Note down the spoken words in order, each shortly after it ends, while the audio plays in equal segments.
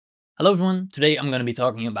Hello everyone, today I'm going to be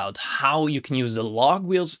talking about how you can use the log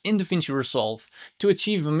wheels in DaVinci Resolve to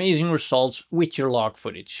achieve amazing results with your log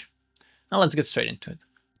footage. Now let's get straight into it.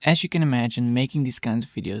 As you can imagine, making these kinds of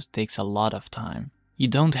videos takes a lot of time. You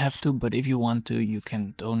don't have to, but if you want to, you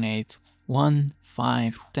can donate 1,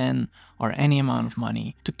 5, 10 or any amount of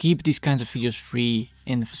money to keep these kinds of videos free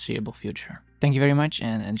in the foreseeable future. Thank you very much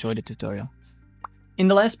and enjoy the tutorial. In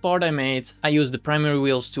the last part I made, I used the primary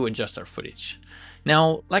wheels to adjust our footage.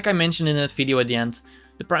 Now, like I mentioned in that video at the end,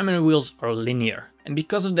 the primary wheels are linear, and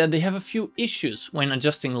because of that they have a few issues when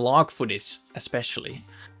adjusting log footage especially.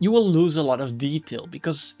 You will lose a lot of detail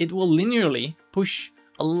because it will linearly push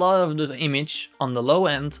a lot of the image on the low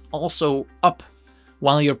end also up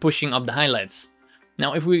while you're pushing up the highlights.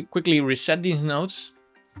 Now if we quickly reset these nodes,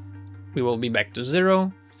 we will be back to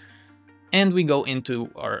 0 and we go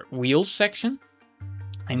into our wheels section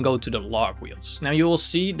and go to the log wheels. Now you will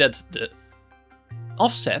see that the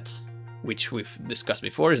offset, which we've discussed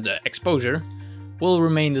before is the exposure, will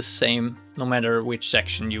remain the same no matter which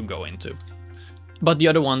section you go into. But the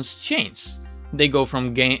other ones change. They go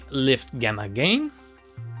from lift gamma gain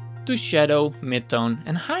to shadow, midtone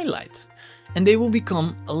and highlight. And they will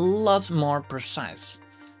become a lot more precise.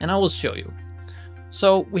 And I will show you.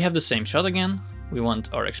 So we have the same shot again. We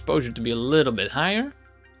want our exposure to be a little bit higher.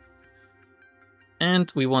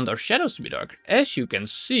 And we want our shadows to be darker. As you can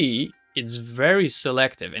see, it's very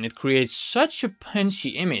selective and it creates such a punchy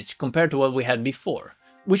image compared to what we had before,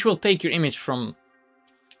 which will take your image from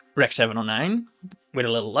Rec 709 with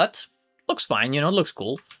a little LUT, looks fine, you know, it looks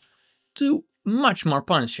cool, to much more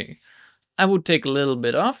punchy. I would take a little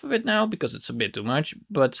bit off of it now because it's a bit too much,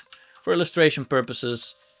 but for illustration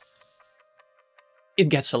purposes, it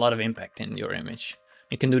gets a lot of impact in your image.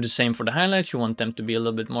 You can do the same for the highlights. You want them to be a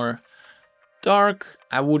little bit more dark.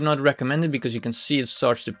 I would not recommend it because you can see it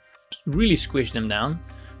starts to really squish them down,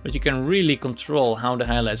 but you can really control how the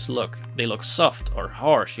highlights look. They look soft or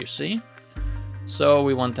harsh, you see. So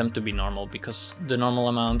we want them to be normal because the normal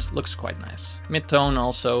amount looks quite nice. Mid-tone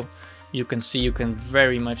also, you can see you can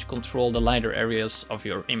very much control the lighter areas of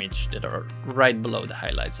your image that are right below the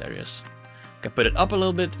highlights areas. You can put it up a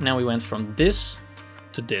little bit. Now we went from this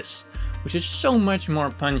to this, which is so much more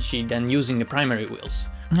punchy than using the primary wheels.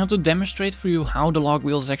 Now to demonstrate for you how the log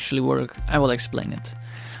wheels actually work, I will explain it.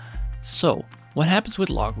 So, what happens with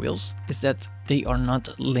log wheels is that they are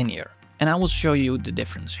not linear, and I will show you the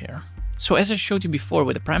difference here. So as I showed you before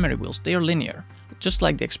with the primary wheels, they are linear. Just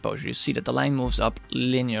like the exposure, you see that the line moves up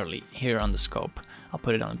linearly here on the scope. I'll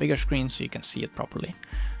put it on a bigger screen so you can see it properly.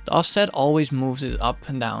 The offset always moves it up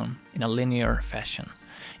and down in a linear fashion.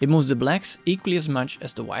 It moves the blacks equally as much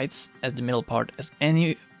as the whites, as the middle part, as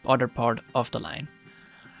any other part of the line.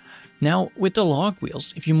 Now with the log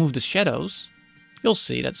wheels, if you move the shadows, you'll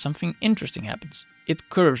see that something interesting happens.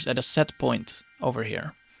 It curves at a set point over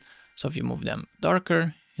here. So if you move them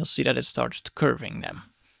darker, you'll see that it starts curving them.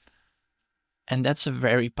 And that's a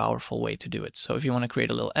very powerful way to do it. So if you want to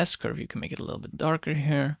create a little S-curve, you can make it a little bit darker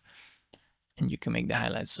here. And you can make the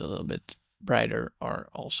highlights a little bit brighter or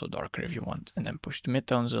also darker if you want. And then push the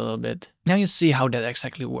midtones a little bit. Now you see how that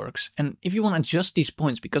exactly works. And if you want to adjust these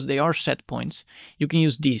points, because they are set points, you can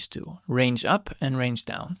use these two, range up and range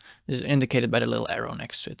down. This is indicated by the little arrow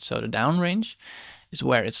next to it. So the down range is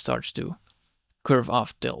where it starts to curve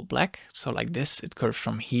off till black. So like this, it curves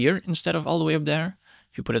from here instead of all the way up there.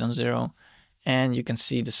 If you put it on 0, and you can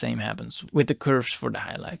see the same happens with the curves for the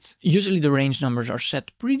highlights. Usually the range numbers are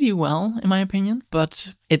set pretty well, in my opinion,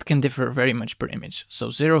 but it can differ very much per image.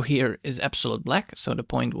 So 0 here is absolute black, so the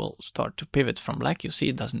point will start to pivot from black. You see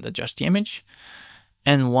it doesn't adjust the image.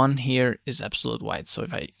 And 1 here is absolute white, so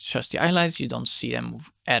if I adjust the highlights, you don't see them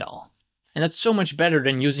move at all. And that's so much better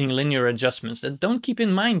than using linear adjustments that don't keep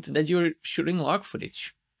in mind that you're shooting log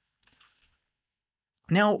footage.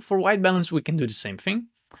 Now for white balance, we can do the same thing.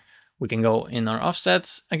 We can go in our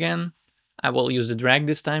offsets again. I will use the drag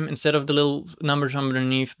this time instead of the little numbers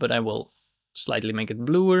underneath, but I will slightly make it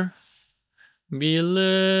bluer. Be a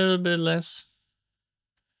little bit less.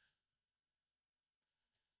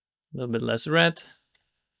 A little bit less red.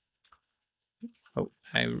 Oh,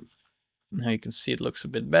 now you can see it looks a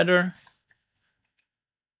bit better.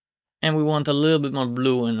 And we want a little bit more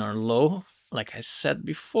blue in our low. Like I said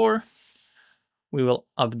before, we will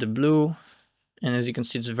up the blue. And as you can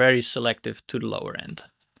see, it's very selective to the lower end.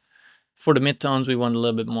 For the midtones, we want a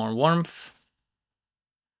little bit more warmth.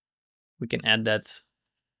 We can add that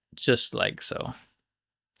just like so.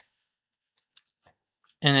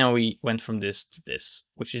 And now we went from this to this,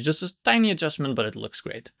 which is just a tiny adjustment, but it looks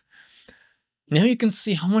great. Now you can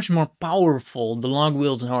see how much more powerful the log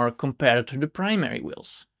wheels are compared to the primary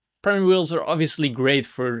wheels. Primary wheels are obviously great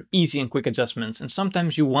for easy and quick adjustments, and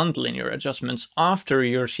sometimes you want linear adjustments after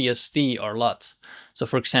your CST or LUT. So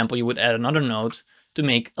for example, you would add another node to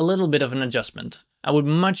make a little bit of an adjustment. I would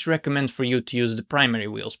much recommend for you to use the primary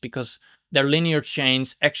wheels because their linear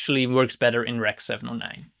change actually works better in Rec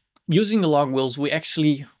 709. Using the LOGWheels, we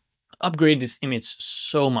actually upgrade this image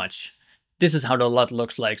so much. This is how the LUT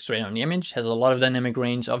looks like straight on the image, has a lot of dynamic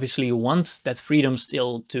range. Obviously you want that freedom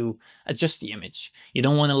still to adjust the image. You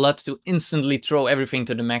don't want a LUT to instantly throw everything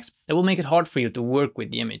to the max. That will make it hard for you to work with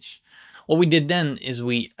the image. What we did then is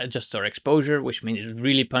we adjust our exposure, which made it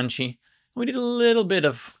really punchy. We did a little bit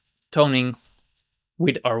of toning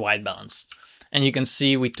with our white balance. And you can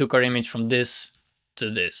see we took our image from this to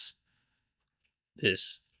this,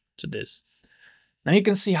 this to this. Now you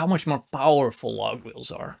can see how much more powerful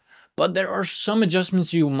LOGWheels are. But there are some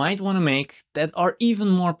adjustments you might want to make that are even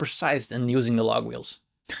more precise than using the LOGWheels.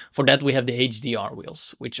 For that we have the HDR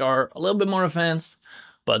wheels, which are a little bit more advanced,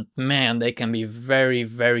 but man, they can be very,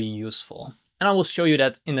 very useful. And I will show you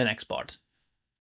that in the next part.